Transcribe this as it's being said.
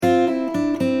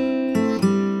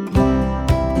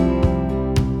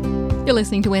You're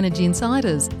listening to Energy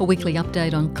Insiders, a weekly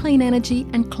update on clean energy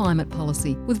and climate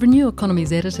policy with Renew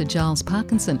Economy's editor Giles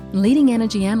Parkinson and leading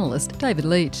energy analyst David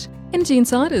Leach. Energy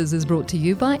Insiders is brought to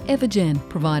you by Evergen,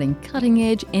 providing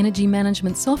cutting-edge energy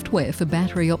management software for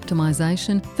battery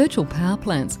optimisation, virtual power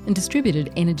plants and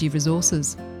distributed energy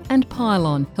resources. And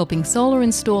Pylon, helping solar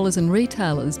installers and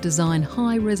retailers design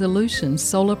high-resolution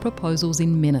solar proposals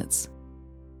in minutes.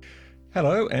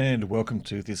 Hello and welcome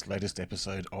to this latest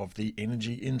episode of the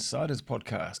Energy Insiders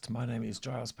podcast. My name is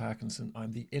Giles Parkinson.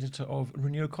 I'm the editor of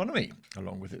Renew Economy,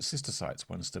 along with its sister sites,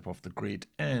 One Step Off the Grid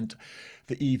and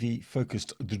the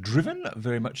EV-focused The Driven,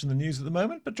 very much in the news at the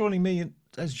moment. But joining me,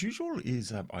 as usual,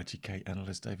 is ITK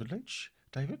analyst David Leach.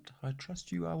 David, I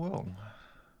trust you are well.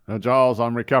 Giles,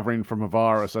 I'm recovering from a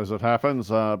virus as it happens,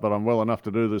 but I'm well enough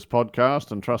to do this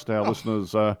podcast and trust our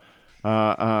listeners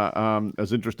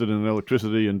as interested in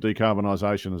electricity and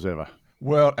decarbonisation as ever.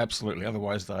 Well, absolutely.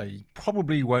 Otherwise, they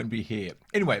probably won't be here.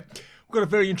 Anyway, we've got a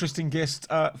very interesting guest.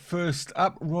 First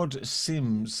up, Rod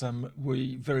Sims,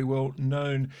 we very well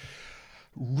known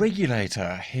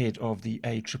regulator, head of the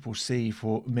ACCC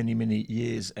for many, many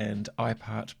years, and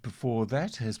IPART before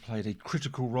that, has played a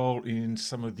critical role in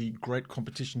some of the great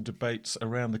competition debates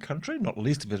around the country, not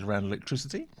least of it around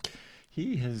electricity.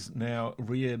 He has now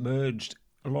re-emerged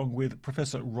along with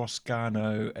Professor Ross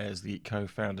Garnaut as the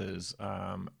co-founders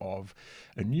of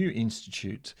a new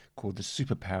institute called the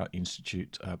Superpower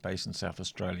Institute based in South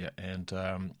Australia.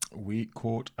 And we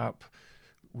caught up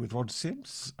with Rod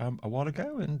Sims a while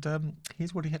ago, and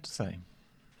here's what he had to say.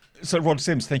 So Rod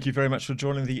Sims, thank you very much for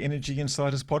joining the Energy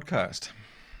Insiders podcast.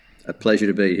 A pleasure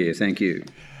to be here. Thank you.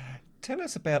 Tell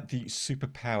us about the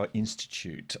Superpower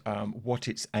Institute, what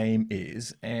its aim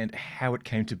is, and how it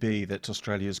came to be that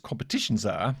Australia's competition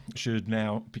czar should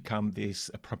now become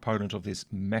a proponent of this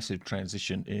massive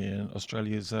transition in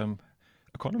Australia's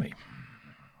economy.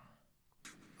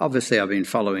 Obviously, I've been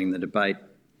following the debate.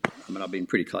 I've been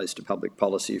pretty close to public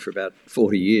policy for about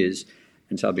 40 years,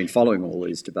 and so I've been following all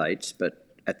these debates. But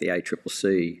at the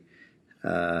ACCC,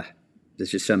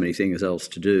 there's just so many things else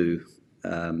to do.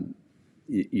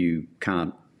 You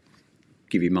can't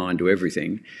give your mind to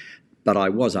everything. But I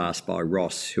was asked by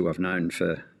Ross, who I've known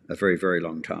for a very, very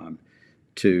long time,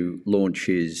 to launch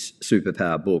his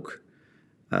Superpower book,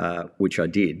 which I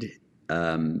did.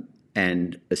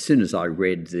 And as soon as I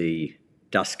read the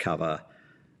dust cover,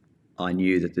 I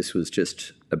knew that this was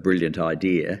just a brilliant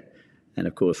idea. And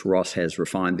of course, Ross has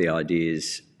refined the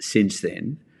ideas since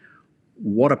then.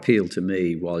 What appealed to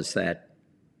me was that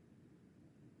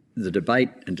the debate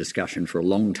and discussion for a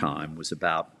long time was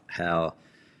about how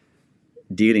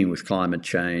dealing with climate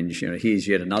change, here's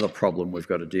yet another problem we've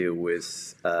got to deal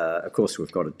with. Of course,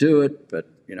 we've got to do it, but,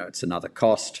 it's another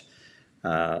cost,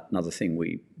 another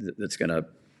thing that's going to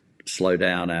slow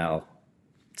down our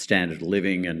standard of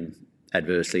living and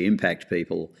adversely impact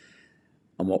people.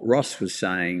 And what Ross was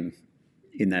saying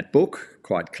in that book,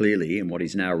 quite clearly, and what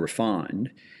he's now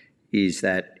refined, is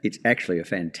that it's actually a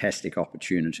fantastic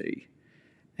opportunity.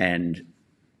 And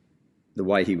the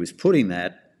way he was putting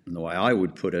that, and the way I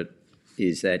would put it,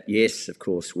 is that, yes, of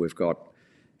course, we've got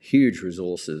huge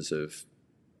resources of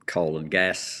coal and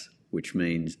gas, which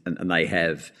means, and they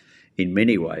have in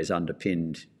many ways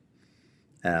underpinned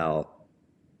our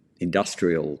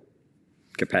industrial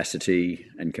capacity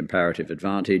and comparative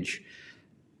advantage.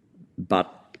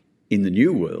 But in the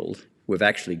new world, we've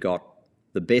actually got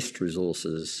the best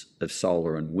resources of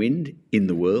solar and wind in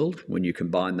the world when you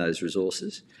combine those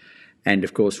resources. And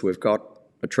of course, we've got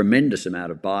a tremendous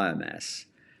amount of biomass.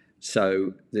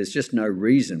 So there's just no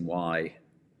reason why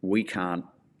we can't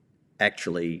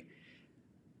actually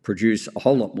produce a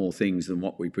whole lot more things than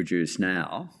what we produce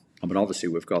now. Obviously,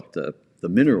 we've got the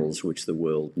minerals which the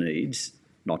world needs,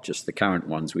 not just the current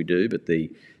ones we do, but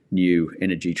the new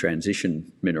energy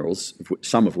transition minerals,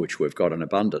 some of which we've got in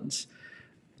abundance.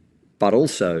 But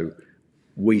also,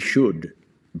 we should,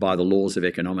 by the laws of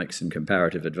economics and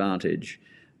comparative advantage,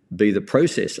 be the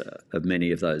processor of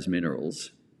many of those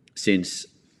minerals, since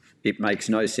it makes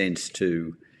no sense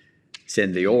to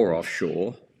send the ore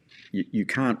offshore. You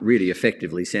can't really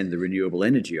effectively send the renewable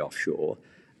energy offshore.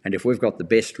 And if we've got the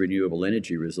best renewable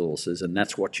energy resources, and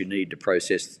that's what you need to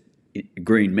process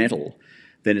green metal,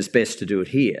 then it's best to do it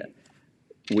here.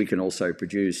 We can also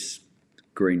produce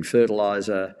green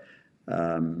fertiliser,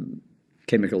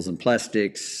 chemicals and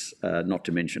plastics, not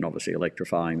to mention obviously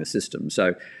electrifying the system.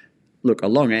 So look, a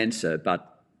long answer,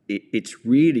 but it's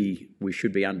really, we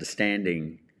should be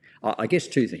understanding, I guess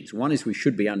two things. One is we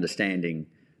should be understanding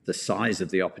the size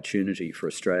of the opportunity for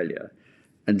Australia.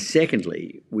 And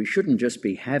secondly, we shouldn't just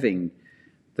be having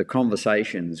the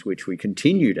conversations which we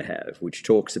continue to have, which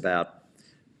talks about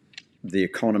the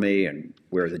economy and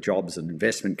where are the jobs and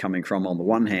investment coming from on the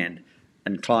one hand,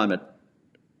 and climate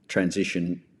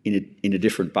transition in a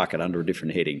different bucket under a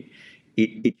different heading.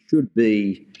 It should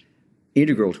be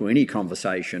integral to any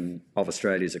conversation of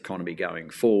Australia's economy going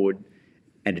forward,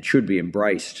 and it should be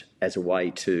embraced as a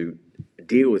way to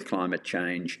deal with climate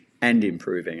change and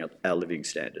improving our living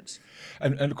standards.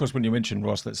 And of course, when you mention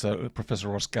Ross, that's Professor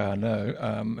Ross Garneau,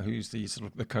 who's the sort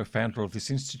of the co-founder of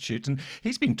this institute, and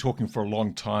he's been talking for a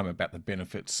long time about the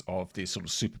benefits of this sort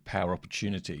of superpower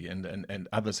opportunity, and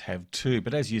others have too.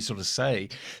 But as you sort of say,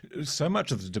 so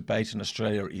much of the debate in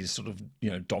Australia is sort of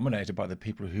dominated by the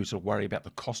people who sort of worry about the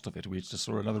cost of it. We just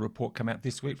saw another report come out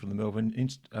this week from the Melbourne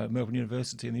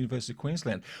University and the University of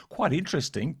Queensland. Quite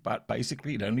interesting, but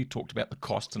basically it only talked about the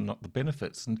cost and not the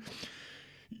benefits. And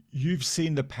you've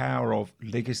seen the power of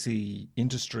legacy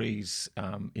industries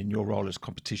in your role as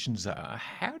competition czar.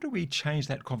 How do we change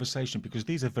that conversation? Because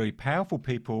these are very powerful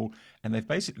people and they've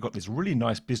basically got this really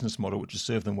nice business model which has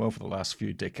served them well for the last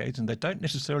few decades, and they don't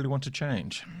necessarily want to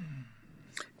change.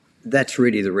 That's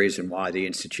really the reason why the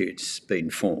Institute's been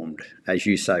formed. As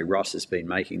you say, Ross has been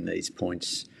making these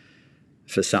points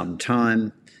for some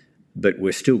time, but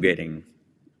we're still getting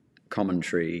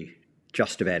commentary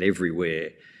just about everywhere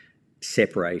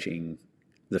separating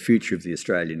the future of the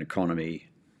Australian economy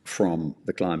from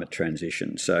the climate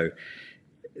transition. So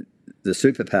the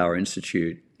Superpower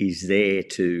Institute is there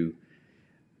to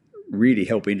really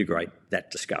help integrate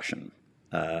that discussion.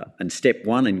 And step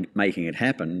one in making it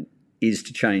happen is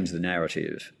to change the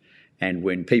narrative. And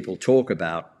when people talk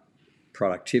about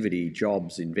productivity,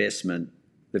 jobs, investment,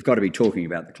 they've got to be talking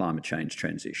about the climate change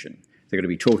transition. They've got to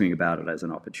be talking about it as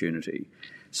an opportunity.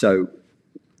 So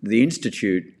the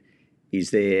Institute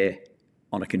is there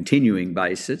on a continuing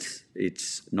basis.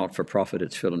 It's not for profit,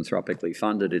 it's philanthropically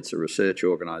funded, it's a research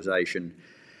organisation,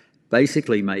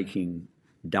 basically making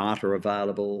data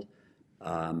available,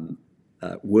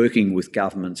 working with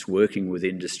governments, working with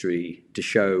industry to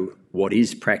show what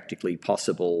is practically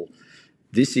possible.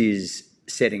 This is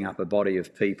setting up a body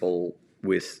of people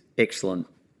with excellent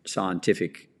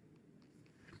scientific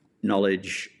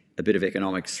knowledge, a bit of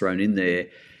economics thrown in there,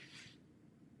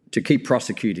 to keep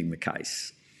prosecuting the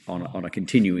case on a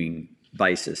continuing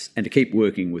basis and to keep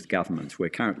working with governments. We're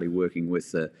currently working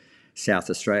with the South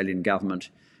Australian government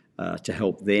to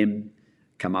help them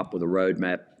come up with a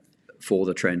roadmap for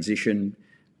the transition,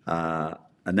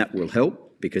 and that will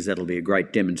help because that'll be a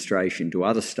great demonstration to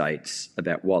other states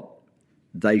about what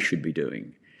they should be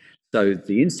doing. So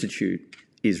the Institute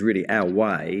is really our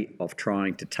way of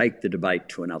trying to take the debate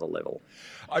to another level.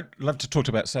 I'd love to talk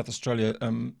about South Australia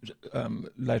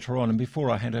later on. And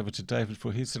before I hand over to David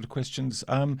for his sort of questions,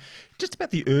 just about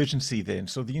the urgency then.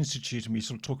 So the Institute, and we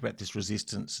sort of talk about this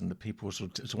resistance and the people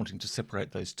sort of wanting to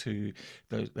separate those two,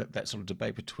 that sort of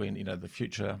debate between, the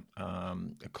future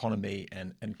economy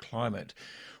and climate.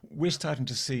 We're starting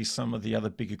to see some of the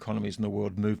other big economies in the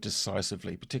world move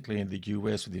decisively, particularly in the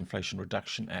US with the Inflation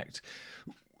Reduction Act.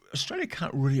 Australia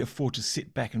can't really afford to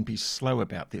sit back and be slow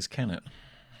about this, can it?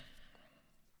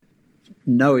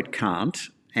 No, it can't.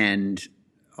 And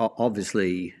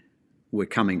obviously, we're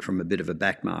coming from a bit of a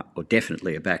backmark, or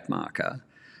definitely a backmarker.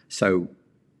 So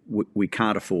we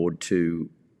can't afford to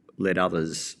let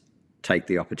others take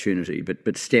the opportunity.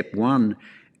 But step one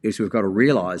is we've got to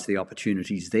realise the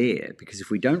opportunity's there. Because if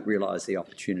we don't realise the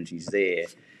opportunity's there,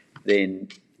 then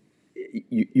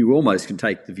you almost can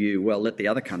take the view, well, let the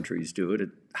other countries do it,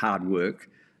 hard work,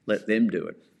 let them do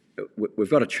it. We've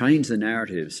got to change the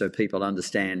narrative so people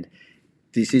understand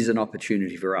this is an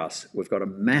opportunity for us. We've got a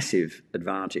massive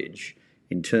advantage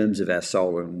in terms of our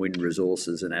solar and wind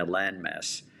resources and our land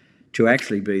mass to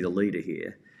actually be the leader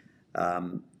here.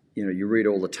 You read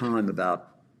all the time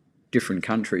about different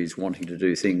countries wanting to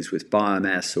do things with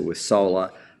biomass or with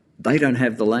solar. They don't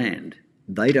have the land.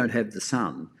 They don't have the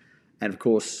sun. And of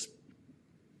course,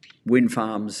 wind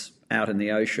farms out in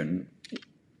the ocean,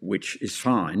 which is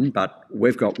fine, but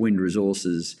we've got wind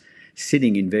resources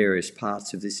sitting in various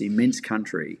parts of this immense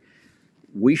country.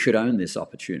 We should own this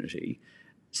opportunity.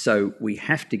 So we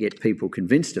have to get people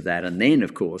convinced of that. And then,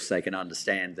 of course, they can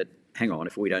understand that, hang on,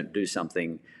 if we don't do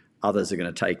something, others are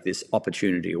going to take this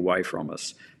opportunity away from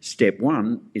us. Step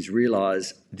one is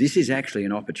realise this is actually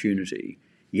an opportunity.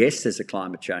 Yes, there's a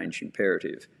climate change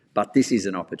imperative, but this is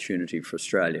an opportunity for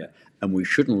Australia and we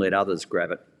shouldn't let others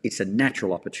grab it. It's a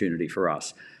natural opportunity for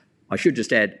us. I should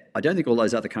just add, I don't think all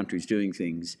those other countries doing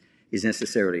things is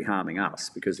necessarily harming us,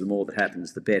 because the more that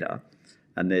happens, the better.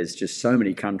 And there's just so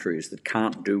many countries that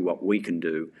can't do what we can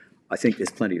do. I think there's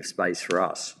plenty of space for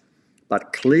us.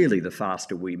 But clearly, the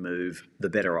faster we move, the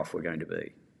better off we're going to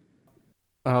be.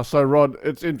 So, Rod,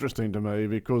 it's interesting to me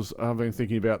because I've been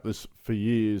thinking about this for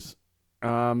years.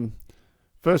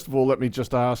 First of all, let me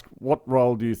just ask, what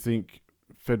role do you think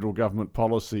federal government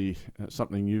policy,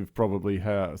 something you've probably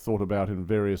thought about in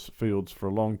various fields for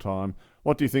a long time,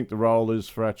 what do you think the role is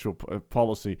for actual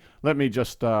policy? Let me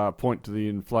just point to the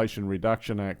Inflation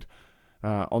Reduction Act.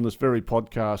 On this very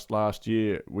podcast last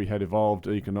year, we had Evolved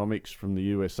Economics from the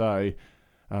USA,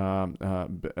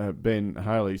 Ben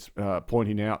Haley's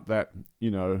pointing out that,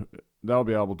 they'll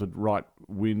be able to write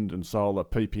wind and solar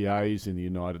PPAs in the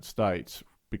United States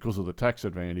because of the tax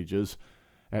advantages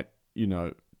at,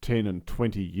 10 and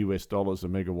 20 US dollars a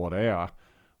megawatt hour,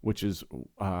 which is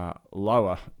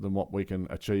lower than what we can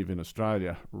achieve in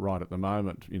Australia right at the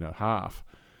moment, half.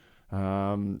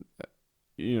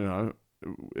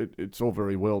 It's all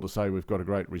very well to say we've got a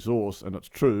great resource, and it's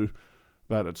true,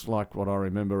 but it's like what I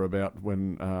remember about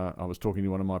when I was talking to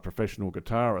one of my professional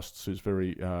guitarists who's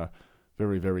very,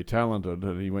 very talented,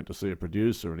 and he went to see a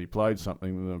producer and he played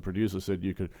something, and the producer said,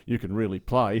 you can really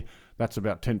play. That's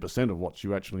about 10% of what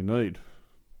you actually need.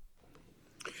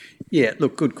 Yeah,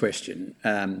 look, good question.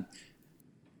 The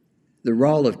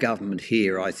role of government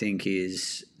here, I think,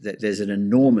 is that there's an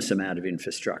enormous amount of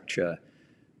infrastructure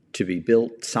to be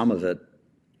built. Some of it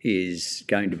is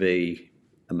going to be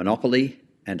a monopoly,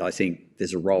 and I think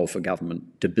there's a role for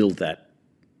government to build that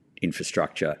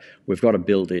infrastructure. We've got to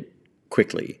build it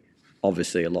quickly.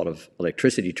 Obviously, a lot of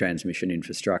electricity transmission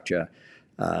infrastructure,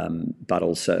 but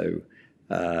also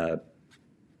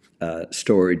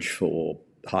storage for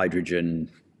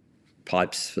hydrogen,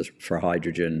 pipes for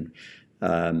hydrogen.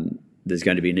 There's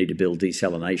going to be a need to build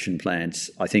desalination plants.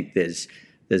 I think there's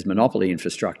monopoly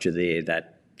infrastructure there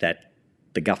that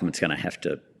the government's going to have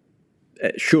to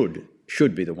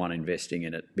should be the one investing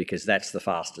in it, because that's the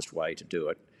fastest way to do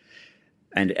it,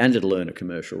 and it'll earn a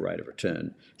commercial rate of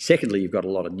return. Secondly, you've got a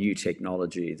lot of new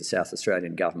technology. The South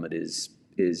Australian government is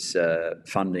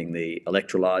funding the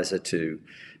electrolyser to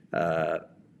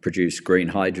produce green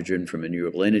hydrogen from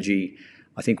renewable energy.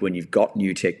 I think when you've got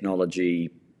new technology,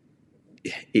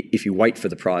 if you wait for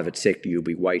the private sector, you'll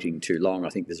be waiting too long. I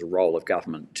think there's a role of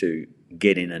government to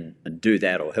get in and do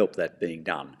that, or help that being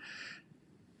done.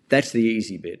 That's the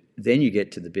easy bit. Then you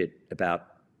get to the bit about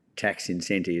tax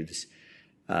incentives,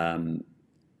 and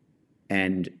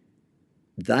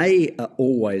they are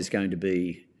always going to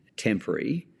be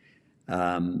temporary,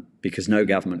 because no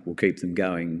government will keep them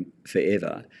going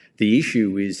forever. The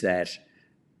issue is that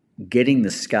getting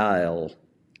the scale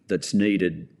that's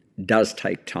needed does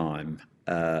take time.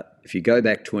 If you go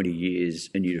back 20 years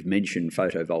and you'd have mentioned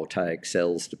photovoltaic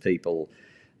cells to people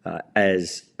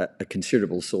as a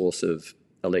considerable source of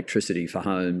electricity for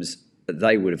homes,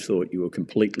 they would have thought you were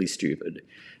completely stupid.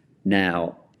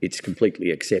 Now it's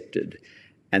completely accepted.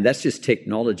 And that's just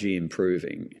technology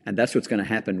improving. And that's what's going to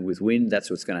happen with wind, that's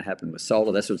what's going to happen with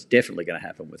solar, that's what's definitely going to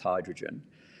happen with hydrogen.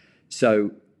 So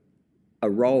a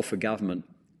role for government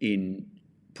in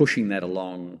pushing that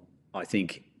along, I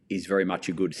think, is very much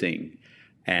a good thing.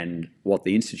 And what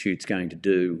the Institute's going to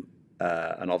do,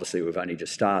 and obviously we've only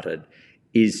just started,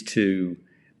 is to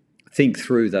think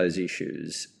through those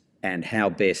issues and how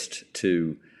best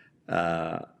to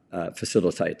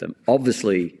facilitate them.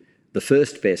 Obviously, the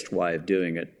first best way of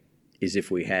doing it is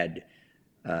if we had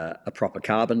a proper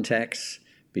carbon tax,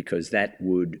 because that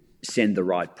would send the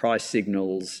right price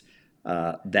signals,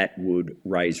 that would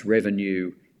raise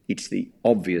revenue. It's the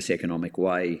obvious economic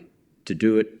way to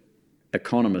do it.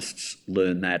 Economists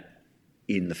learn that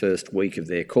in the first week of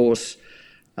their course.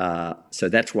 So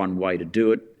that's one way to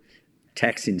do it.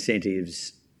 Tax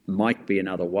incentives might be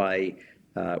another way.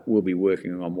 We'll be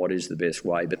working on what is the best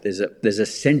way, but there's a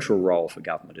central role for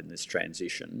government in this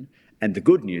transition. And the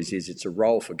good news is it's a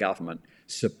role for government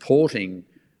supporting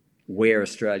where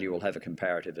Australia will have a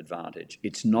comparative advantage.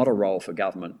 It's not a role for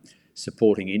government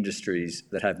supporting industries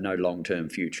that have no long-term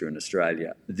future in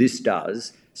Australia. This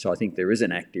does, so I think there is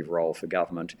an active role for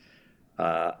government.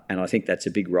 And I think that's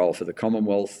a big role for the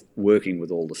Commonwealth, working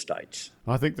with all the states.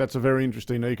 I think that's a very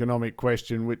interesting economic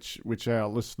question, which our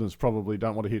listeners probably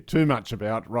don't want to hear too much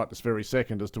about right this very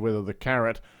second, as to whether the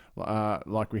carrot,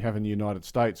 like we have in the United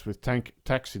States with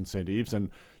tax incentives,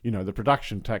 and the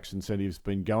production tax incentives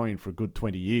been going for a good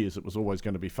 20 years. It was always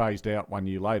going to be phased out 1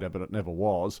 year later, but it never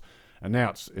was. And now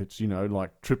it's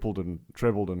like tripled and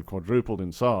trebled and quadrupled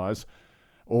in size.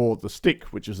 Or the stick,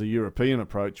 which is a European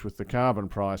approach with the carbon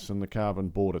price and the carbon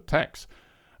border tax,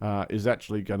 is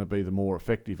actually going to be the more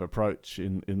effective approach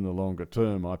in the longer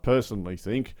term. I personally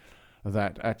think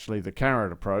that actually the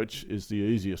carrot approach is the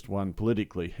easiest one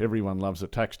politically. Everyone loves a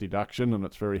tax deduction, and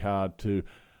it's very hard to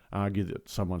argue that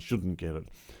someone shouldn't get it.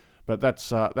 But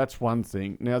that's one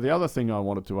thing. Now, the other thing I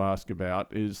wanted to ask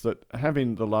about is that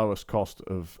having the lowest cost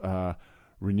of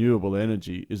renewable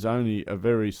energy is only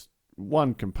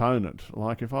one component.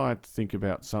 Like if I think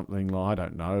about something like, I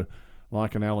don't know,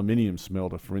 like an aluminium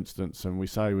smelter, for instance, and we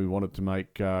say we wanted to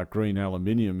make green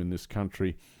aluminium in this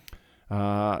country,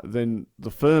 then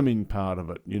the firming part of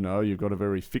it, you've got a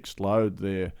very fixed load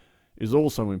there, is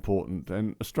also important.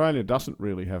 And Australia doesn't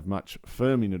really have much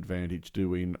firming advantage, do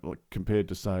we, compared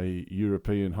to, say,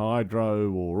 European hydro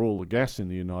or all the gas in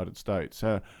the United States.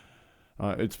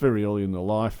 It's very early in the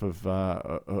life of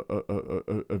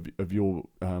your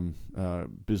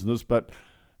business, but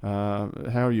how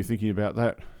are you thinking about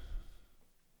that?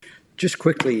 Just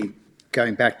quickly,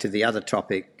 going back to the other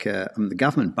topic, the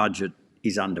government budget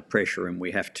is under pressure and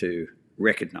we have to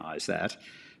recognise that.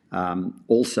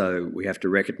 Also, we have to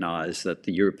recognise that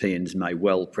the Europeans may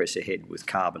well press ahead with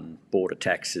carbon border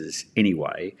taxes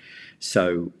anyway.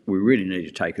 So we really need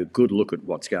to take a good look at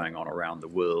what's going on around the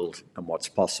world and what's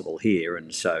possible here.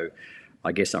 And so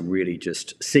I guess I'm really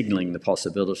just signalling the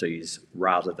possibilities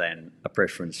rather than a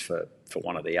preference for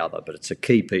one or the other. But it's a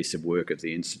key piece of work of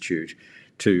the Institute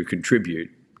to contribute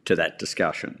to that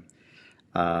discussion.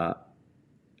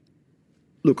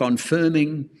 Look, on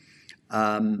firming,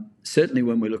 certainly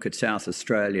when we look at South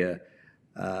Australia,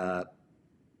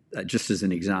 just as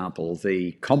an example,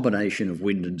 the combination of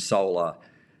wind and solar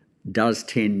does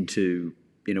tend to,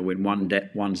 when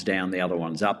one's down, the other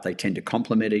one's up, they tend to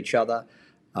complement each other.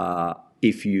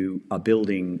 If you are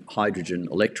building hydrogen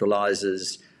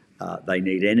electrolyzers, they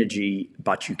need energy,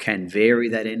 but you can vary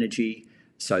that energy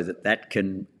so that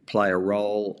can play a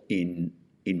role in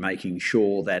making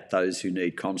sure that those who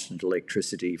need constant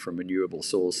electricity from renewable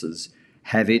sources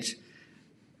have it.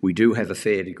 We do have a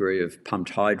fair degree of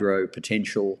pumped hydro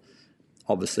potential.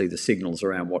 Obviously, the signals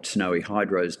around what snowy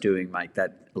hydro is doing make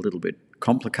that a little bit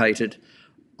complicated.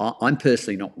 I'm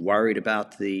personally not worried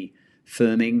about the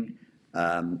firming.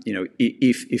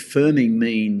 If firming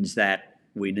means that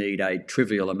we need a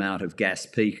trivial amount of gas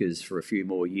peakers for a few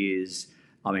more years,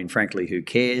 I mean, frankly, who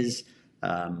cares?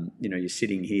 You're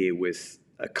sitting here with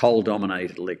a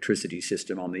coal-dominated electricity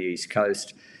system on the East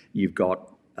Coast. You've got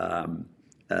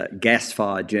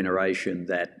gas-fired generation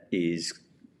that is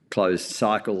closed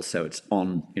cycle, so it's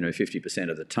on 50%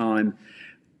 of the time.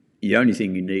 The only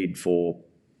thing you need for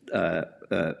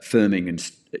firming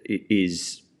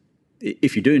is,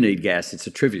 if you do need gas, it's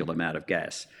a trivial amount of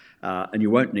gas, and you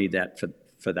won't need that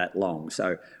for that long.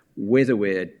 So whether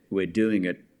we're doing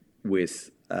it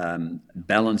with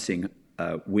balancing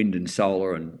wind and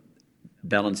solar and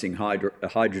balancing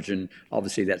hydrogen,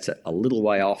 obviously that's a little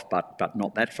way off, but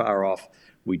not that far off.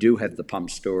 We do have the pump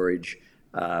storage,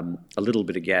 a little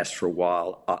bit of gas for a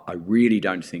while. I really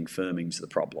don't think firming's the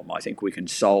problem. I think we can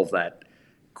solve that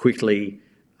quickly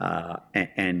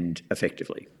and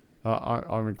effectively.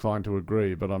 I'm inclined to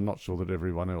agree, but I'm not sure that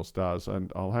everyone else does.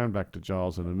 And I'll hand back to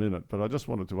Giles in a minute, but I just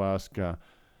wanted to ask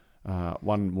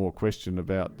one more question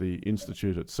about the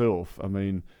Institute itself. I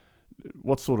mean,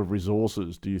 what sort of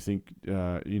resources do you think,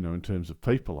 in terms of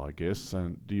people, I guess,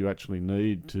 and do you actually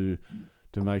need to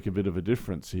make a bit of a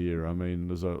difference here? I mean,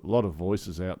 there's a lot of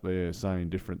voices out there saying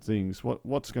different things.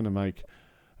 What's going to make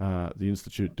the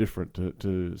Institute different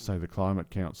to, say, the Climate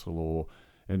Council or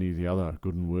any of the other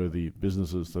good and worthy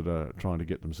businesses that are trying to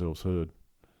get themselves heard?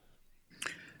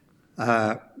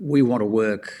 We want to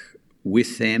work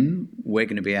with them. We're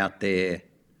going to be out there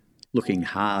looking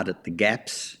hard at the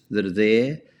gaps that are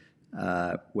there.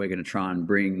 We're going to try and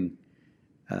bring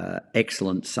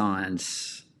excellent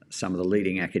science, some of the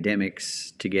leading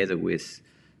academics, together with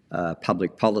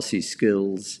public policy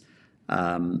skills,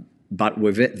 but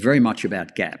we're very much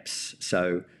about gaps.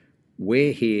 So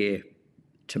we're here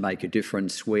to make a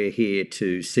difference. We're here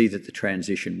to see that the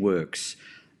transition works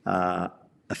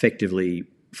effectively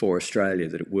for Australia,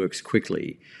 that it works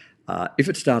quickly. If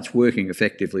it starts working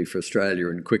effectively for Australia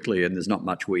and quickly, and there's not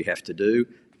much we have to do,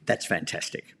 that's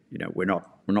fantastic. We're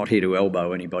not here to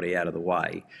elbow anybody out of the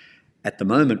way. At the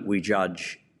moment, we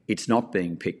judge it's not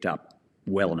being picked up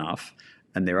well enough,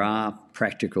 and there are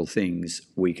practical things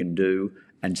we can do,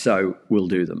 and so we'll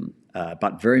do them.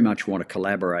 But very much want to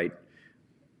collaborate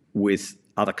with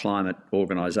other climate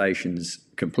organisations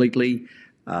completely.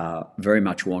 Very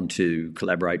much want to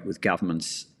collaborate with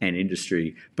governments and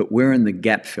industry, but we're in the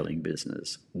gap-filling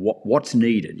business. What's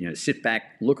needed? Sit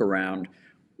back, look around.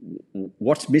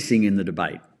 What's missing in the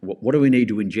debate? What do we need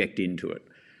to inject into it?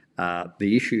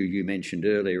 The issue you mentioned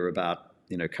earlier about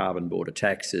carbon border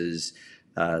taxes,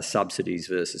 subsidies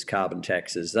versus carbon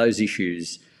taxes, those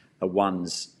issues are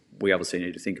ones we obviously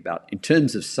need to think about. In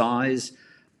terms of size,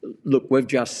 look, we've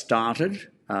just started.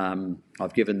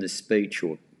 I've given this speech,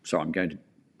 I'm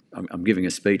giving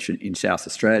a speech in South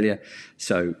Australia,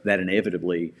 so that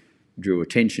inevitably drew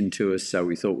attention to us. So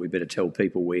we thought we'd better tell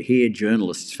people we're here.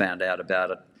 Journalists found out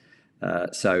about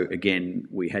it. So again,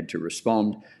 we had to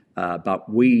respond. But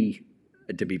we,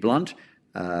 to be blunt,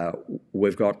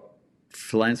 we've got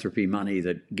philanthropy money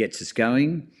that gets us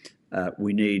going.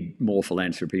 We need more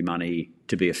philanthropy money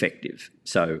to be effective.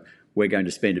 So we're going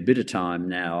to spend a bit of time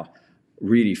now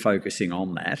really focusing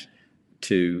on that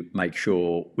to make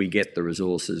sure we get the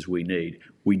resources we need.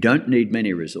 We don't need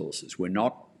many resources. We're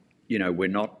not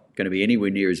going to be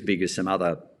anywhere near as big as some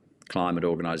other climate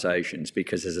organisations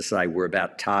because, as I say, we're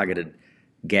about targeted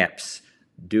gaps,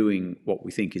 doing what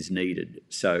we think is needed.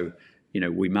 So,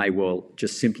 we may well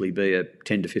just simply be a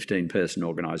 10 to 15 person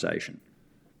organisation.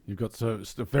 You've got some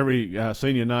very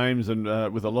senior names and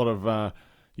with a lot of,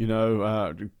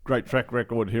 great track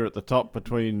record here at the top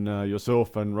between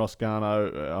yourself and Ross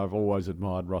Garnaut. I've always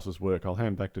admired Ross's work. I'll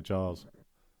hand back to Charles.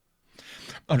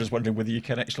 I'm just wondering whether you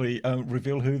can actually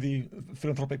reveal who the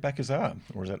philanthropic backers are,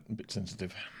 or is that a bit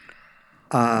sensitive?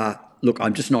 Look,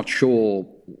 I'm just not sure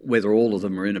whether all of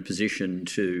them are in a position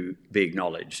to be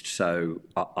acknowledged, so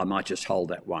I might just hold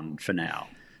that one for now.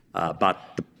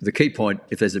 But the key point,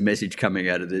 if there's a message coming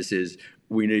out of this, is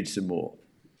we need some more.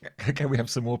 Can we have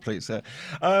some more, please, sir?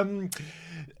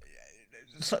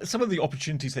 Some of the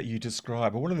opportunities that you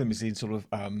describe, one of them is in sort of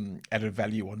added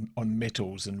value on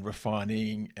metals and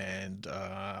refining and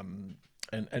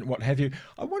what have you.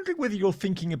 I'm wondering whether you're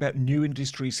thinking about new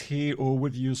industries here, or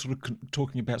whether you're sort of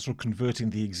talking about sort of converting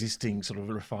the existing sort of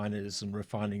refiners and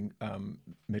refining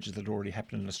measures that already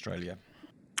happen in Australia.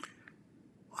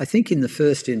 I think in the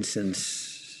first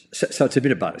instance, so it's a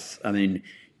bit of both. I mean,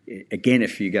 again,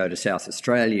 if you go to South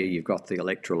Australia, you've got the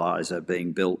electrolyser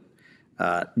being built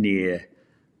near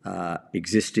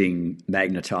existing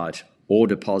magnetite ore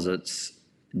deposits,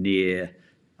 near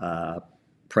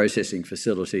processing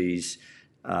facilities.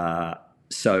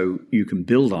 So you can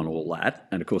build on all that,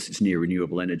 and of course it's near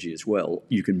renewable energy as well.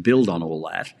 You can build on all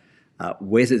that.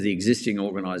 Whether the existing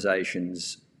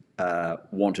organisations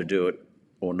want to do it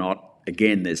or not,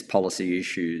 again, there's policy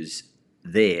issues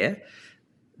there.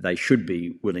 They should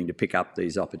be willing to pick up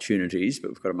these opportunities, but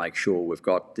we've got to make sure we've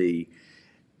got the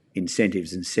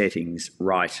incentives and settings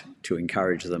right to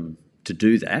encourage them to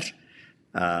do that.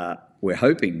 We're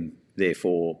hoping,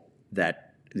 therefore,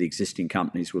 that the existing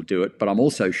companies will do it, but I'm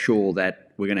also sure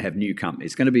that we're going to have new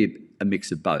companies. It's going to be a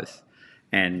mix of both.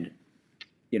 And,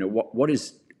 what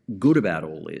is good about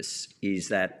all this is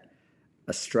that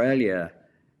Australia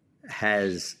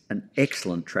has an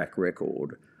excellent track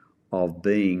record of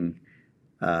being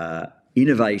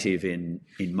innovative in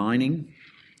mining,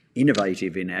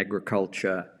 innovative in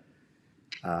agriculture,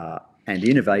 and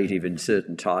innovative in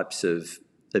certain types of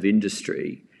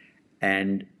industry.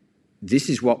 And this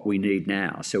is what we need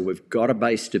now. So we've got a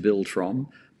base to build from,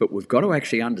 but we've got to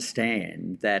actually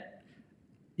understand that,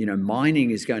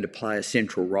 mining is going to play a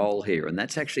central role here. And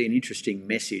that's actually an interesting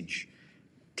message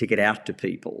to get out to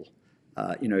people.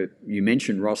 You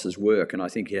mentioned Ross's work, and I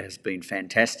think it has been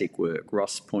fantastic work.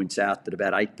 Ross points out that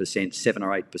about 8%, 7 or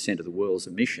 8% of the world's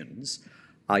emissions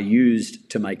are used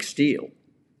to make steel.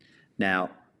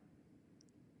 Now,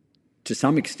 to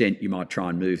some extent, you might try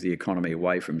and move the economy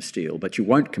away from steel, but you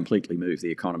won't completely move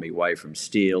the economy away from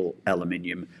steel,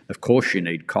 aluminium. Of course, you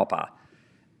need copper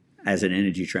as an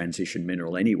energy transition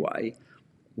mineral anyway.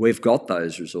 We've got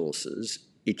those resources.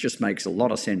 It just makes a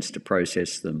lot of sense to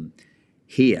process them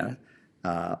here.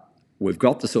 We've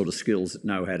got the sort of skills that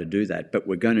know how to do that, but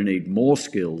we're going to need more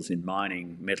skills in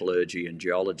mining, metallurgy and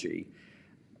geology.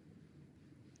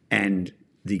 And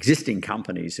the existing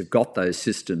companies have got those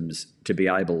systems to be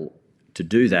able to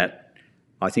do that.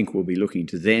 I think we'll be looking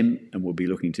to them, and we'll be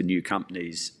looking to new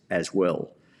companies as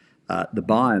well. The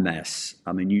biomass,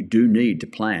 you do need to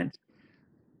plant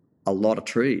a lot of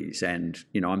trees, and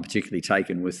I'm particularly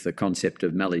taken with the concept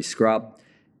of mallee scrub.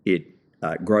 It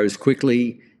grows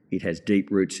quickly, it has deep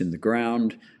roots in the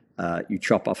ground, you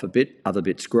chop off a bit, other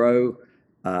bits grow,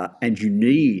 and you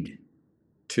need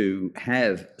to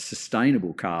have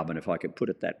sustainable carbon, if I could put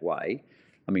it that way.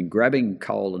 Grabbing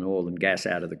coal and oil and gas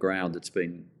out of the ground that's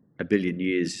been a billion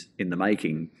years in the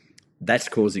making, that's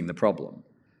causing the problem.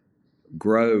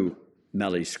 Grow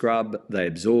mallee scrub, they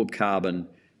absorb carbon,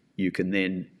 you can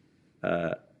then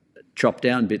chop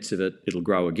down bits of it, it'll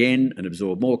grow again and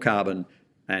absorb more carbon,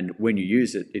 and when you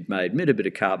use it, it may emit a bit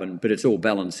of carbon, but it's all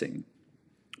balancing.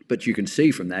 But you can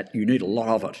see from that, you need a lot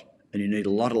of it, and you need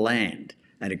a lot of land,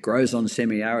 and it grows on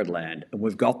semi-arid land, and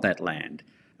we've got that land,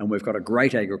 and we've got a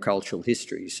great agricultural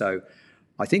history. So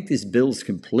I think this builds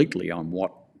completely on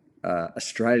what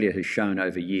Australia has shown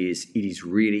over years it is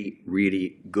really,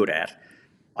 really good at.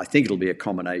 I think it'll be a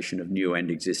combination of new and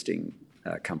existing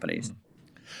companies.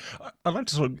 I'd like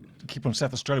to sort of keep on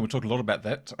South Australia. We'll talk a lot about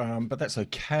that, but that's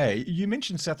okay. You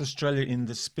mentioned South Australia in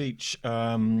the speech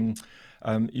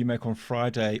you make on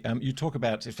Friday. You talk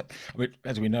about,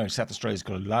 as we know, South Australia's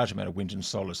got a large amount of wind and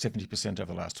solar, 70%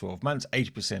 over the last 12 months,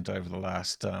 80% over the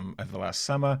last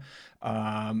summer.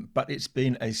 But it's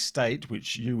been a state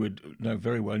which you would know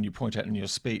very well, and you point out in your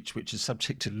speech, which is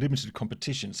subject to limited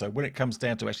competition. So when it comes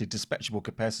down to actually dispatchable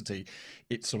capacity,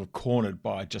 it's sort of cornered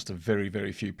by just a very,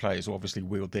 very few players who obviously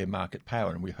wield their market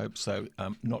power, and we hope so,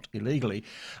 not illegally.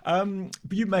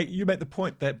 But you make the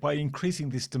point that by increasing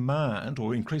this demand,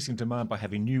 or increasing demand by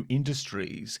having new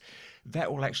industries, that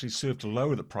will actually serve to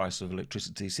lower the price of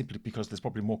electricity, simply because there's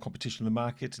probably more competition in the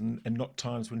market, and not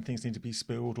times when things need to be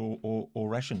spilled or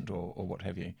rationed or what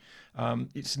have you.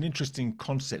 It's an interesting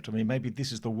concept. I mean, maybe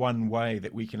this is the one way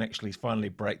that we can actually finally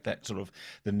break that sort of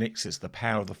the nexus, the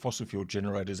power of the fossil fuel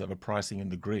generators over pricing in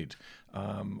the grid.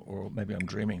 Or maybe I'm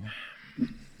dreaming.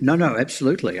 No,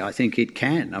 absolutely. I think it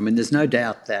can. I mean, there's no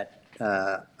doubt that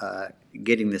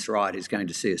getting this right is going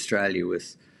to see Australia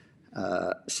with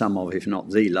some of, if not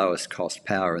the lowest cost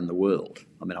power in the world.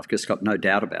 I mean, I've just got no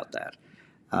doubt about that.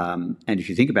 And if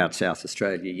you think about South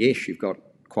Australia, yes, you've got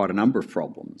quite a number of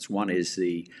problems. One is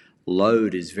the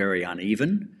load is very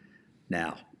uneven.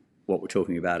 Now, what we're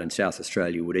talking about in South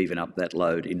Australia would even up that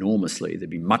load enormously. There'd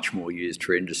be much more used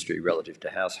for industry relative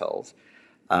to households.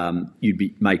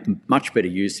 You'd make much better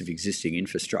use of existing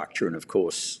infrastructure, and of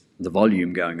course, the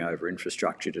volume going over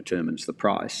infrastructure determines the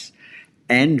price.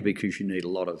 And because you need a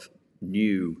lot of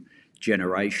new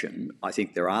generation, I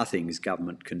think there are things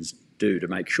government can do to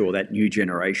make sure that new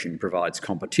generation provides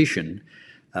competition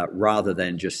rather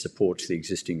than just supports the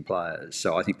existing players.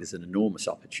 So I think there's an enormous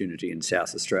opportunity in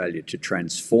South Australia to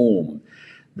transform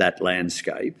that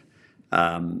landscape.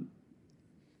 And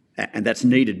that's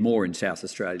needed more in South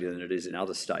Australia than it is in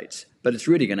other states. But it's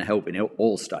really going to help in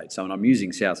all states. I mean, I'm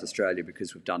using South Australia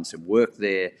because we've done some work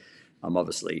there. I'm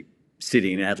obviously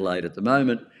sitting in Adelaide at the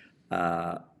moment,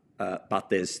 but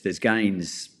there's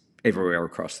gains everywhere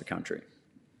across the country.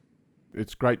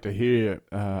 It's great to hear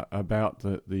about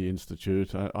the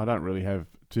Institute. I don't really have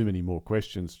too many more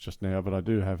questions just now, but I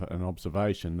do have an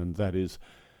observation, and that is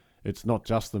it's not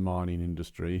just the mining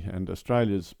industry, and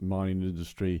Australia's mining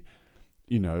industry,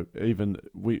 you know, even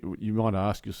you might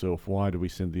ask yourself, why do we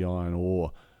send the iron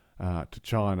ore to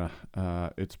China?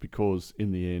 It's because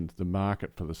in the end the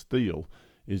market for the steel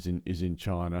is in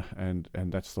China, and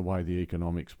that's the way the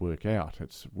economics work out.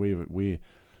 It's where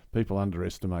people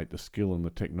underestimate the skill and the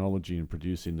technology in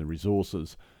producing the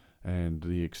resources, and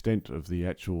the extent of the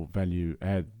actual value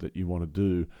add that you want to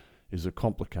do is a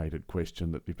complicated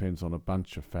question that depends on a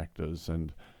bunch of factors,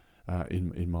 and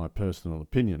in my personal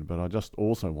opinion. But I just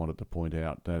also wanted to point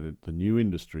out that the new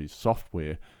industries,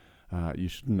 software, we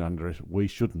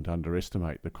shouldn't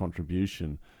underestimate the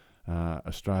contribution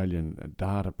Australian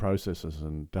data processors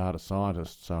and data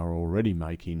scientists are already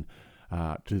making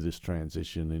to this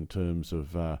transition in terms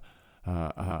of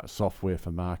software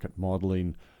for market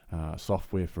modelling,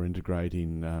 software for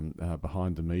integrating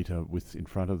behind the meter with in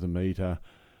front of the meter,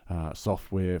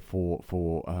 software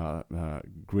for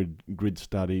grid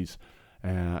studies,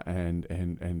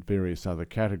 and various other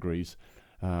categories.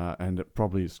 And it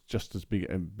probably is just as big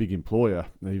a big employer,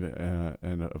 even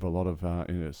and of a lot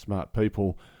of smart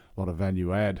people, a lot of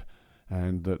value add,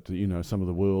 and that some of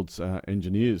the world's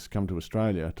engineers come to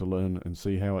Australia to learn and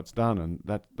see how it's done, and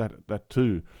that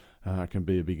too can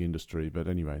be a big industry. But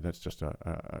anyway, that's just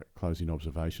a closing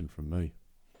observation from me.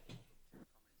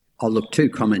 I'll look, two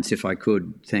comments if I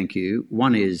could, thank you.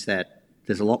 One is that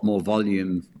there's a lot more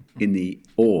volume in the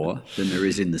ore than there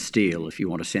is in the steel if you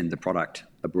want to send the product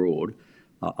abroad.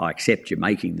 I accept you're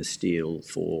making the steel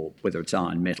for whether it's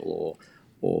iron metal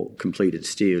or completed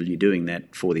steel, you're doing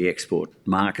that for the export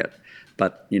market.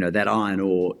 But, that iron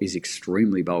ore is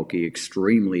extremely bulky,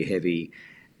 extremely heavy,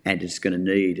 and it's going to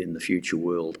need in the future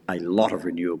world a lot of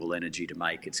renewable energy to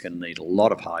make. It's going to need a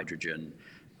lot of hydrogen,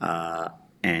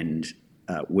 and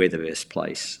we're the best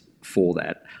place for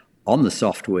that. On the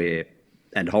software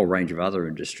and a whole range of other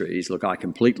industries, look, I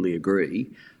completely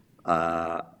agree.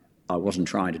 I wasn't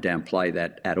trying to downplay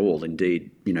that at all.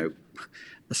 Indeed,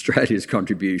 Australia's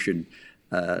contribution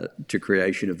to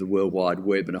creation of the World Wide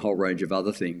Web and a whole range of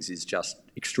other things is just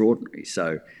extraordinary.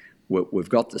 So we've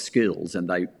got the skills, and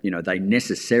they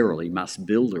necessarily must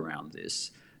build around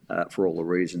this for all the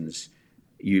reasons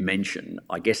you mentioned.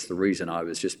 I guess the reason I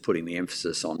was just putting the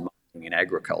emphasis on mining and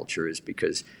agriculture is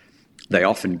because they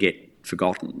often get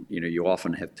forgotten. You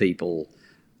often have people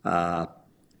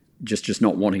just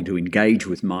not wanting to engage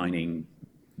with mining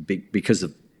because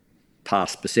of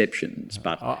past perceptions.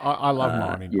 But I love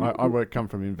mining. I come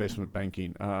from investment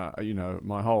banking.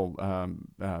 My whole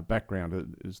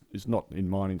background is not in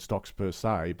mining stocks per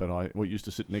se, but we used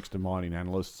to sit next to mining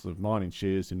analysts of mining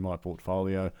shares in my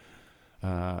portfolio.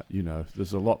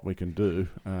 There's a lot we can do.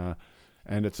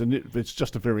 And it's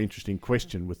just a very interesting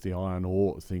question with the iron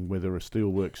ore thing, whether a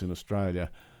steelworks in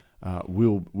Australia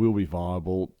will be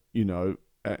viable,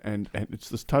 and it's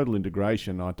this total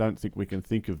integration. I don't think we can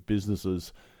think of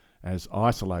businesses as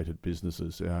isolated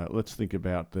businesses. Let's think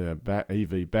about the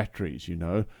EV batteries,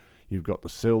 You've got the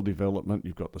cell development,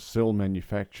 you've got the cell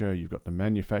manufacture, you've got the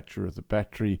manufacture of the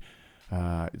battery,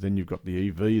 then you've got the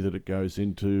EV that it goes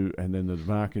into, and then the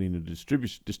marketing and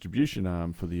distribution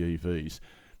arm for the EVs.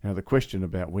 Now, the question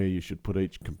about where you should put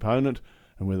each component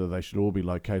and whether they should all be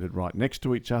located right next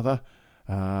to each other,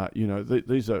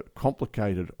 these are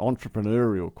complicated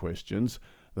entrepreneurial questions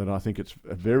that I think it's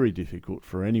very difficult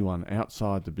for anyone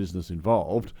outside the business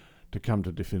involved to come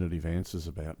to definitive answers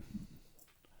about.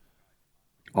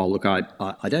 Oh, look, I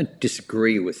don't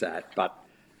disagree with that, but,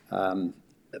 to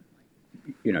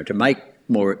make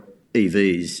more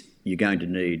EVs, you're going to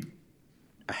need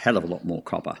a hell of a lot more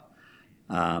copper.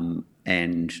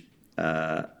 And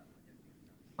I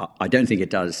don't think it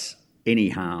does any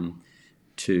harm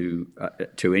to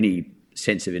any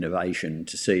sense of innovation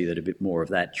to see that a bit more of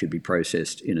that should be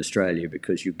processed in Australia,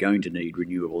 because you're going to need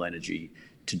renewable energy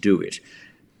to do it.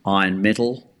 Iron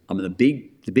metal, the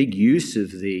big use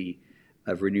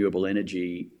of renewable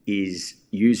energy is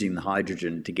using the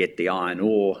hydrogen to get the iron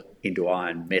ore into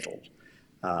iron metal.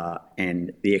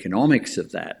 And the economics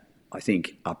of that, I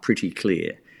think, are pretty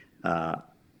clear.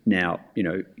 Now,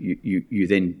 you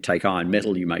then take iron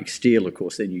metal, you make steel, of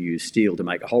course, then you use steel to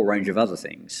make a whole range of other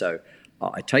things. So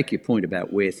I take your point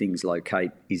about where things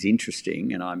locate is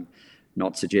interesting, and I'm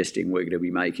not suggesting we're going to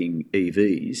be making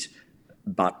EVs,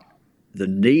 but the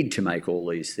need to make all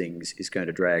these things is going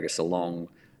to drag us along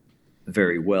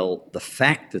very well. The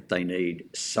fact that they need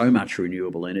so much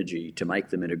renewable energy to make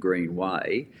them in a green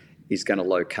way is going to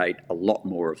locate a lot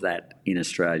more of that in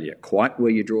Australia. Quite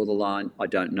where you draw the line, I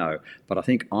don't know. But I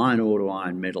think iron ore to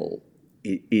iron metal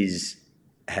is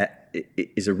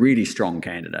a really strong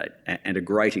candidate and a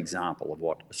great example of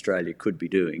what Australia could be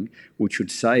doing, which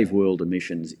would save world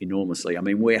emissions enormously.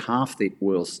 We're half the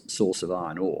world's source of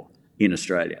iron ore in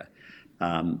Australia.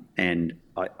 And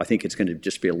I think it's going to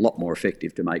just be a lot more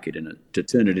effective to make it to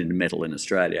turn it into metal in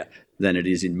Australia than it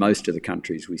is in most of the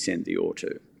countries we send the ore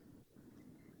to.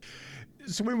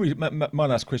 So my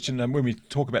last question, when we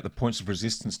talk about the points of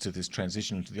resistance to this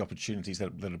transition and to the opportunities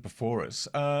that are before us,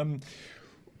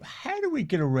 how do we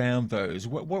get around those?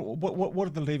 What are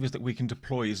the levers that we can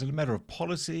deploy? Is it a matter of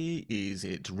policy? Is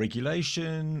it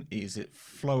regulation? Is it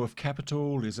flow of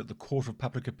capital? Is it the court of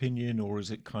public opinion? Or is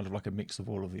it kind of like a mix of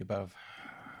all of the above?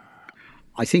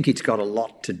 I think it's got a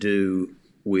lot to do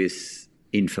with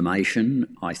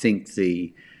information. I think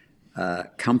the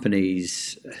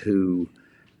companies who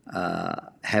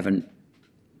haven't,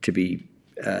 to be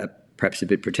perhaps a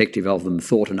bit protective of them,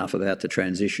 thought enough about the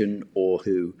transition, or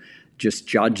who just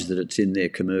judge that it's in their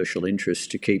commercial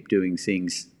interest to keep doing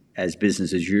things as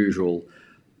business as usual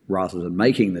rather than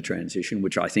making the transition,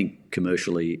 which I think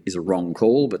commercially is a wrong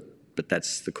call, but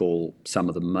that's the call some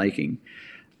of them are making.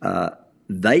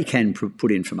 They can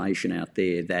put information out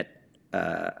there that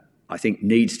I think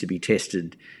needs to be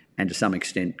tested and to some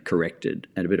extent corrected,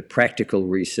 and a bit of practical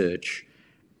research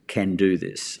can do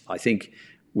this. I think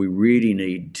we really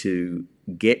need to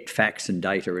get facts and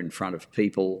data in front of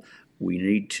people. We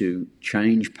need to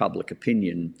change public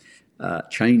opinion,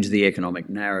 change the economic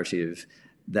narrative.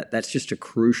 That's just a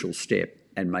crucial step,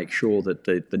 and make sure that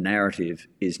the narrative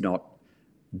is not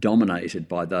dominated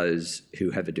by those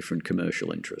who have a different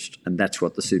commercial interest. And that's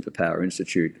what the Superpower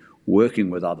Institute, working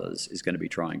with others, is going to be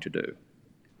trying to do.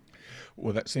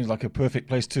 Well, that seems like a perfect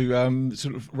place to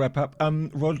sort of wrap up.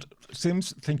 Rod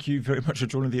Sims, thank you very much for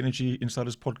joining the Energy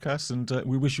Insiders podcast, and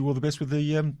we wish you all the best with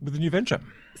the new venture.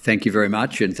 Thank you very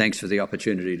much, and thanks for the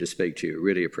opportunity to speak to you.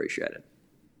 Really appreciate it.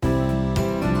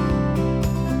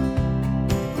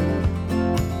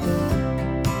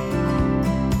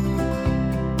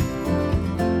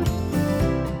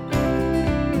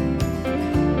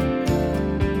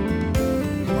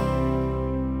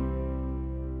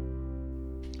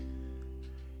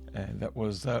 That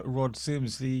was Rod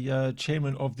Sims, the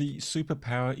chairman of the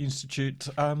Superpower Institute.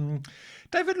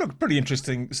 David, look, pretty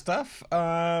interesting stuff.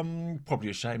 Probably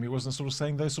a shame he wasn't sort of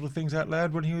saying those sort of things out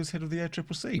loud when he was head of the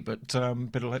ACCC, but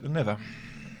better late than never.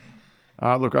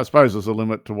 Look, I suppose there's a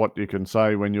limit to what you can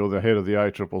say when you're the head of the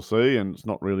ACCC, and it's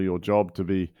not really your job to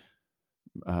be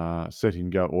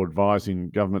setting or advising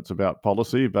governments about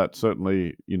policy, but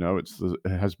certainly, it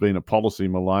has been a policy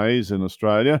malaise in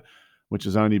Australia, which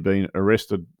has only been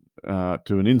arrested to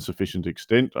an insufficient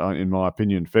extent, in my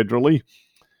opinion, federally,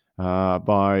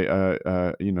 by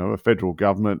a federal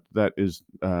government that is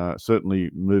certainly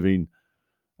moving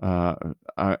at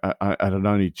an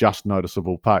only just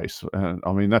noticeable pace.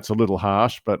 I mean, that's a little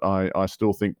harsh, but I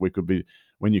still think we could be,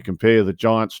 when you compare the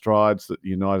giant strides that the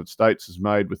United States has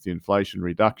made with the Inflation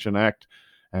Reduction Act,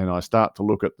 and I start to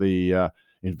look at the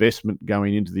investment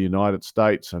going into the United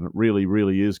States, and it really,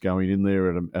 really is going in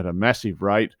there at a massive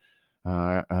rate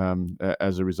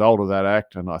as a result of that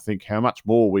act. And I think how much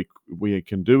more we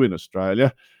can do in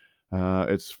Australia.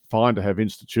 It's fine to have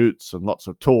institutes and lots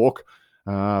of talk,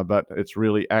 but it's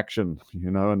really action,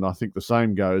 and I think the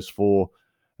same goes for,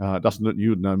 doesn't it?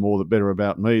 You'd know better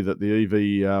about me, that the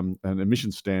EV and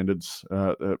emission standards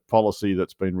policy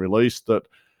that's been released, that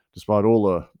despite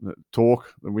all the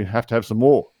talk, we have to have some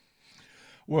more.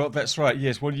 Well, that's right,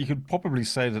 yes. Well, you could probably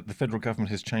say that the federal government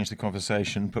has changed the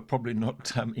conversation, but probably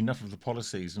not enough of the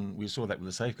policies. And we saw that with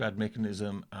the safeguard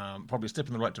mechanism, probably a step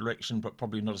in the right direction, but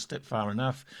probably not a step far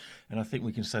enough. And I think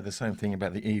we can say the same thing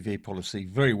about the EV policy.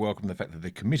 Very welcome the fact that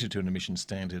they're committed to an emission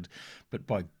standard, but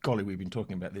by golly, we've been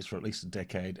talking about this for at least a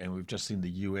decade, and we've just seen the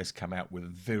US come out with a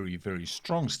very, very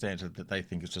strong standard that they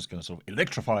think is just going to sort of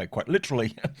electrify, quite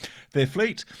literally, their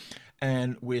fleet.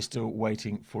 And we're still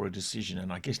waiting for a decision.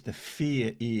 And I guess the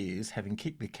fear is, having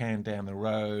kicked the can down the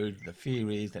road, the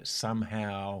fear is that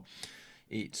somehow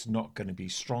it's not going to be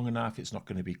strong enough, it's not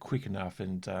going to be quick enough.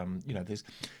 And,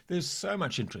 there's so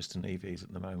much interest in EVs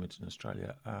at the moment in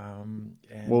Australia.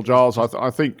 Well, Giles, I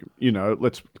think,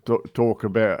 let's talk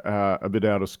about a bit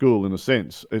out of school in a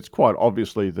sense. It's quite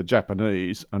obviously the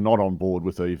Japanese are not on board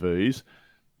with EVs.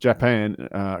 Japan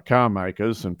car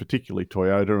makers, and particularly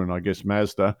Toyota and I guess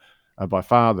Mazda, are by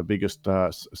far the biggest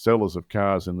sellers of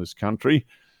cars in this country,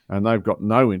 and they've got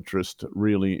no interest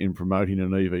really in promoting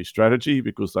an EV strategy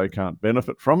because they can't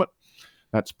benefit from it.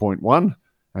 That's point one.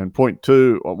 And point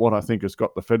two, what I think has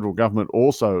got the federal government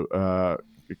also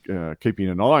keeping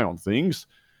an eye on things,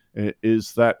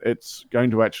 is that it's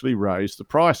going to actually raise the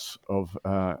price of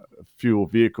fuel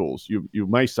vehicles. You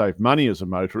may save money as a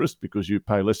motorist because you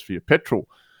pay less for your petrol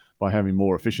by having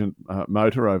more efficient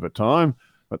motor over time,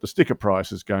 but the sticker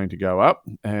price is going to go up,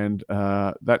 and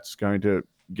that's going to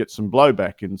get some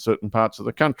blowback in certain parts of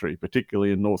the country,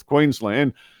 particularly in North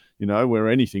Queensland, where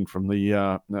anything from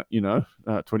the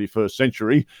 21st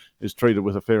century is treated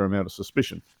with a fair amount of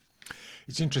suspicion.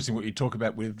 It's interesting what you talk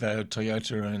about with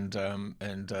Toyota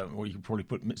and or you could probably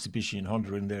put Mitsubishi and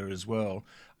Honda in there as well.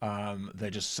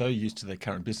 They're just so used to their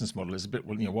current business model. It's a bit,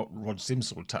 what Rod Sims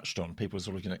sort of touched on. People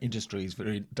sort of, industries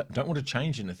don't want to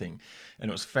change anything. And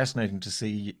it was fascinating to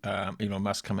see Elon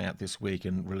Musk come out this week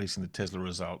and releasing the Tesla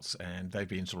results. And they've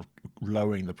been sort of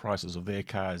lowering the prices of their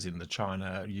cars in the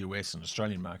China, US and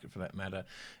Australian market for that matter.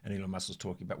 And Elon Musk was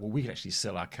talking about, we can actually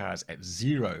sell our cars at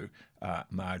zero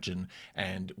margin,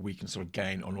 and we can sort of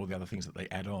gain on all the other things that they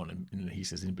add on. And he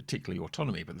says in particularly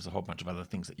autonomy, but there's a whole bunch of other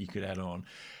things that you could add on.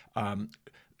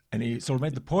 And he sort of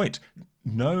made the point,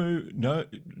 no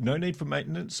need for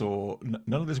maintenance or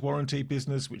none of this warranty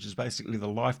business, which is basically the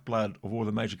lifeblood of all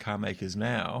the major car makers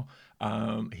now.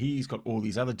 He's got all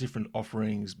these other different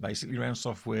offerings, basically around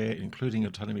software, including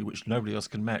autonomy, which nobody else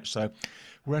can match. So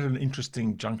we're at an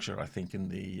interesting juncture, I think, in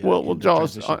the well,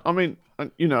 Giles, I mean,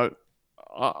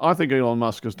 I think Elon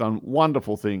Musk has done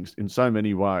wonderful things in so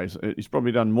many ways. He's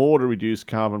probably done more to reduce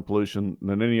carbon pollution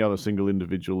than any other single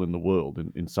individual in the world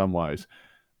in some ways.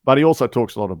 But he also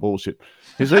talks a lot of bullshit.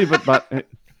 His EBITDA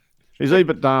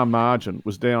margin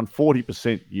was down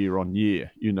 40% year on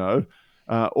year,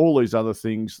 all these other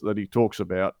things that he talks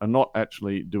about are not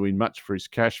actually doing much for his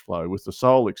cash flow, with the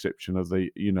sole exception of the,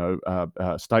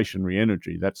 stationary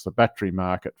energy. That's the battery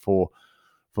market for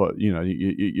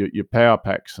your power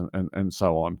packs and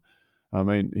so on. I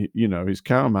mean, his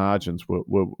car margins were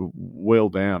well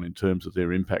down in terms of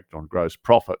their impact on gross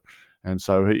profit. And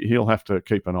so he'll have to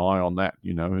keep an eye on that.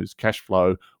 His cash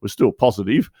flow was still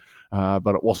positive,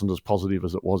 but it wasn't as positive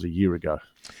as it was a year ago.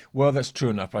 Well, that's true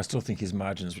enough. I still think his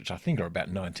margins, which I think are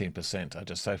about 19%, are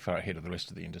just so far ahead of the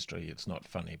rest of the industry. It's not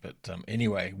funny. But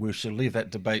anyway, we shall leave that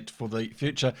debate for the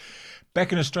future.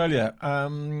 Back in Australia,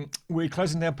 we're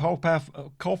closing down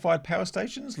coal-fired power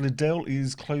stations. Liddell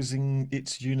is closing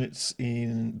its units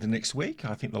in the next week.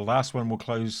 I think the last one will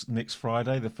close next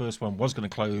Friday. The first one was going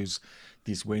to close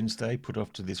this Wednesday, put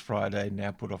off to this Friday, now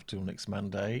put off till next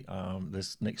Monday.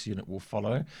 This next unit will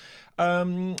follow.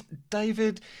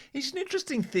 David, it's an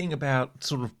interesting thing about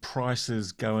sort of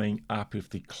prices going up if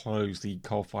they close the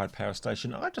coal-fired power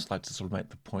station. I'd just like to sort of make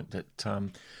the point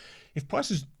that if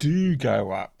prices do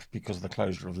go up because of the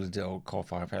closure of the Liddell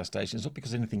coal-fired power station, it's not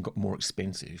because anything got more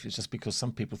expensive. It's just because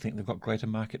some people think they've got greater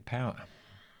market power.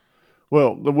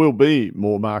 Well, there will be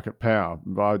more market power.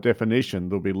 By definition,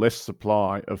 there'll be less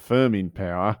supply of firming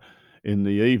power in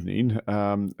the evening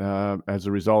as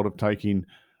a result of taking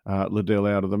Liddell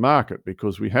out of the market,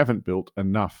 because we haven't built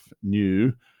enough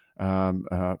new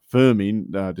firming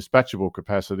dispatchable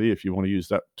capacity, if you want to use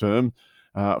that term,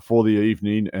 for the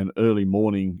evening and early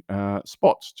morning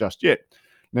spots just yet.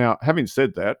 Now, having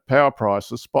said that, power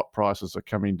prices, spot prices are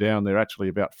coming down. They're actually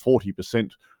about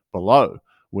 40% below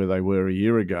where they were a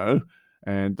year ago.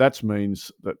 And that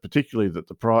means that particularly that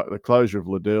the closure of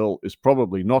Liddell is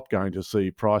probably not going to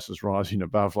see prices rising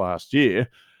above last year.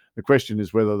 The question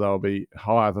is whether they'll be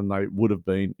higher than they would have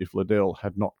been if Liddell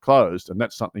had not closed, and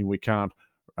that's something we can't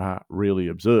really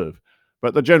observe.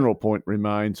 But the general point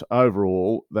remains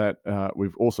overall that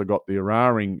we've also got the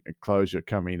Eraring closure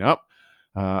coming up,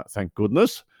 thank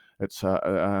goodness.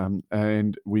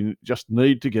 And we just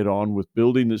need to get on with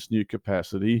building this new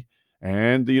capacity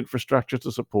and the infrastructure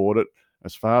to support it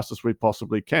as fast as we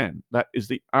possibly can. That is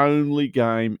the only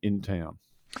game in town.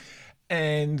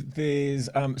 And there's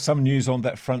some news on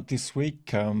that front this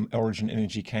week. Origin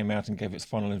Energy came out and gave its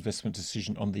final investment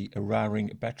decision on the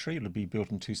Eraring battery. It'll be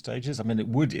built in 2 stages. I mean, it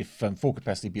would, if full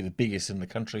capacity, be the biggest in the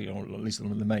country, or at least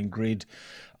on the main grid.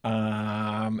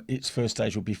 Its first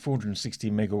stage will be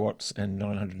 460 megawatts and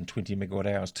 920 megawatt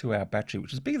hours, 2-hour battery,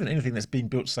 which is bigger than anything that's been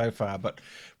built so far, but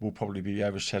will probably be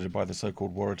overshadowed by the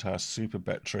so-called Waratah super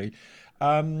battery.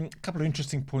 A couple of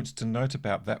interesting points to note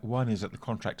about that. One is that the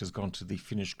contract has gone to the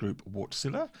Finnish group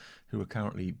Wärtsilä, who are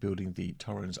currently building the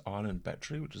Torrens Island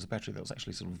battery, which is a battery that was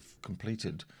actually sort of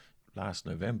completed last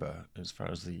November as far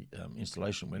as the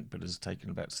installation went, but has taken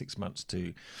about 6 months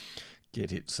to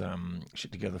get its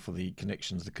shit together for the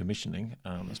connections, the commissioning.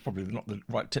 That's probably not the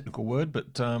right technical word,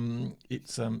 but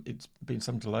it's been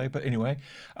some delay. But anyway,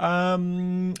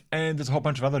 and there's a whole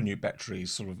bunch of other new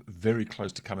batteries sort of very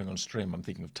close to coming on stream. I'm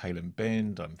thinking of Tailem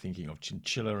Bend. I'm thinking of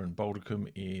Chinchilla and Baldercombe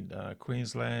in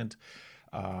Queensland.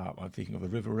 I'm thinking of the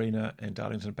Riverina and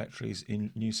Darlington batteries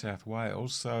in New South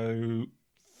Wales. So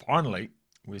finally,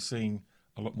 we're seeing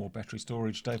a lot more battery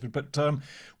storage, David, but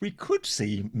we could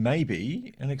see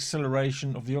maybe an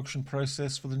acceleration of the auction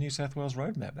process for the New South Wales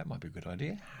roadmap. That might be a good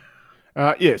idea.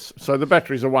 Yes, so the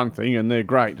batteries are one thing and they're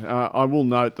great. I will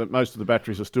note that most of the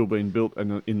batteries are still being built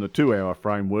in the 2-hour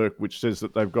framework, which says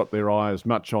that they've got their eye as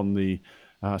much on the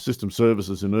system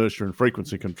services, inertia and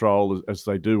frequency control as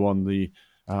they do on the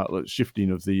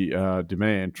shifting of the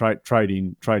demand,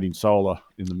 trading solar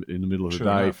in the middle of the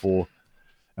day enough. for...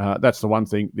 that's the one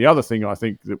thing. The other thing I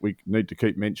think that we need to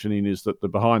keep mentioning is that the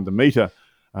behind-the-meter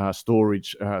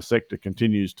storage sector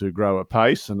continues to grow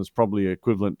apace and is probably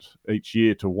equivalent each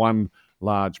year to one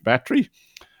large battery,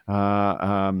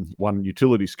 one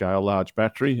utility-scale large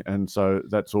battery, and so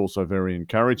that's also very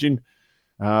encouraging.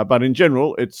 But in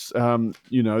general, it's,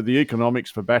 the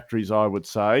economics for batteries, I would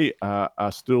say,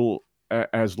 are still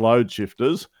as load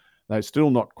shifters. They're still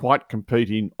not quite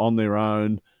competing on their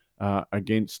own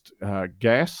against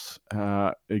gas,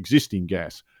 existing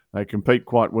gas. They compete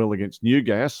quite well against new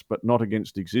gas, but not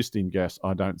against existing gas,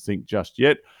 I don't think, just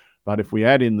yet. But if we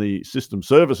add in the system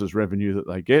services revenue that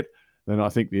they get, then I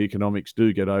think the economics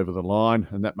do get over the line,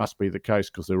 and that must be the case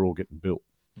because they're all getting built.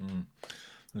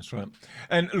 That's right.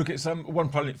 And look, it's one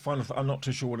final. I'm not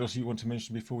too sure what else you want to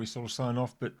mention before we sort of sign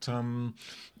off, but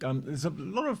there's a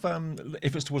lot of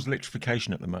efforts towards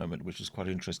electrification at the moment, which is quite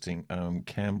interesting.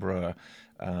 Canberra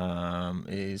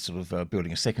is sort of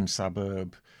building a second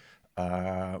suburb,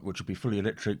 which will be fully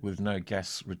electric with no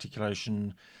gas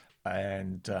reticulation,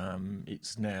 and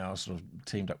it's now sort of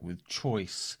teamed up with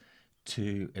Choice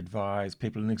to advise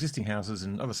people in existing houses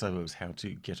and other suburbs how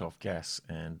to get off gas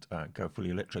and go fully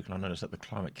electric. And I noticed that the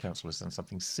Climate Council has done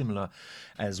something similar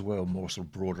as well, more sort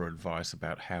of broader advice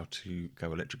about how to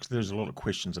go electric. So there's a lot of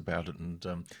questions about it, and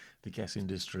the gas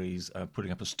industry's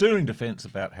putting up a stirring defence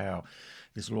about how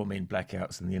this will all mean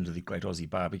blackouts and the end of the Great Aussie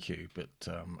Barbecue, but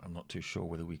I'm not too sure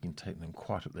whether we can take them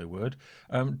quite at their word.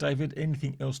 David,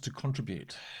 anything else to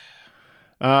contribute?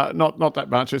 Not that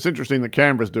much. It's interesting that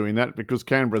Canberra's doing that because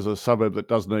Canberra's a suburb that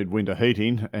does need winter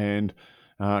heating, and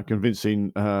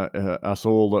convincing us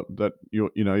all that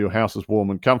your house is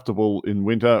warm and comfortable in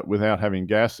winter without having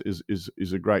gas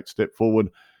is a great step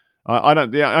forward. I don't.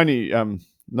 The only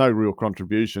no real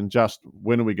contribution. Just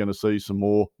when are we going to see some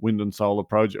more wind and solar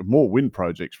more wind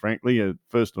projects? Frankly,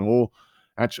 first of all,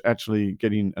 actually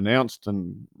getting announced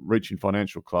and reaching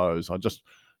financial close. I just,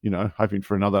 hoping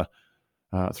for another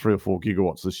 3 or 4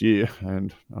 gigawatts this year,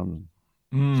 and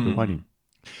still waiting.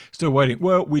 Still waiting.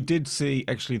 Well, we did see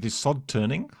actually the sod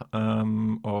turning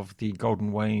of the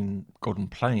Golden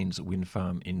Plains wind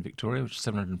farm in Victoria, which is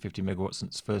 750 megawatts in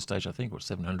its first stage, I think, or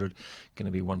 700, going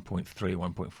to be 1.3,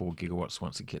 1.4 gigawatts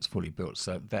once it gets fully built.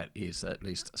 So that is at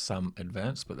least some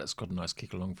advance, but that's got a nice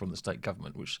kick along from the state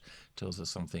government, which tells us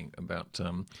something about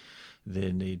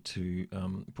their need to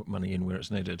put money in where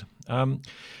it's needed.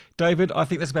 David, I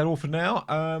think that's about all for now.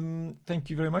 Thank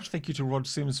you very much. Thank you to Rod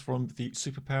Sims from the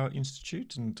Superpower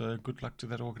Institute, and good luck to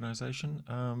that organisation.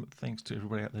 Thanks to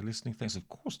everybody out there listening. Thanks, of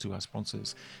course, to our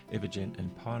sponsors, Evergen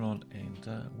and Pylon, and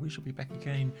we shall be back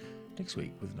again next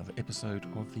week with another episode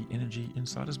of the Energy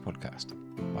Insiders podcast.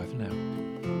 Bye for now.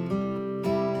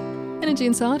 Energy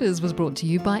Insiders was brought to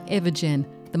you by Evergen,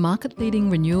 the market-leading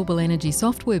renewable energy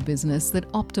software business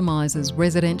that optimises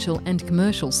residential and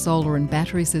commercial solar and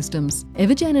battery systems.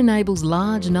 Evergen enables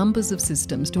large numbers of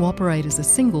systems to operate as a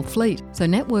single fleet, so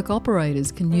network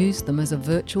operators can use them as a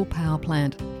virtual power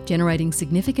plant, generating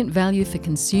significant value for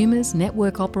consumers,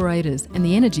 network operators, and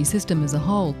the energy system as a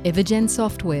whole. Evergen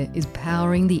software is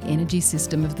powering the energy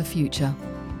system of the future.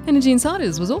 Energy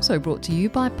Insiders was also brought to you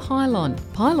by Pylon.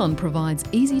 Pylon provides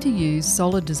easy-to-use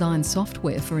solar design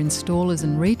software for installers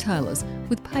and retailers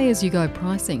with pay-as-you-go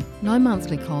pricing, no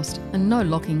monthly cost and no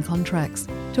lock-in contracts.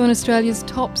 Join Australia's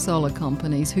top solar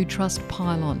companies who trust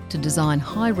Pylon to design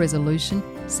high-resolution,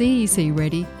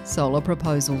 CEC-ready solar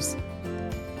proposals.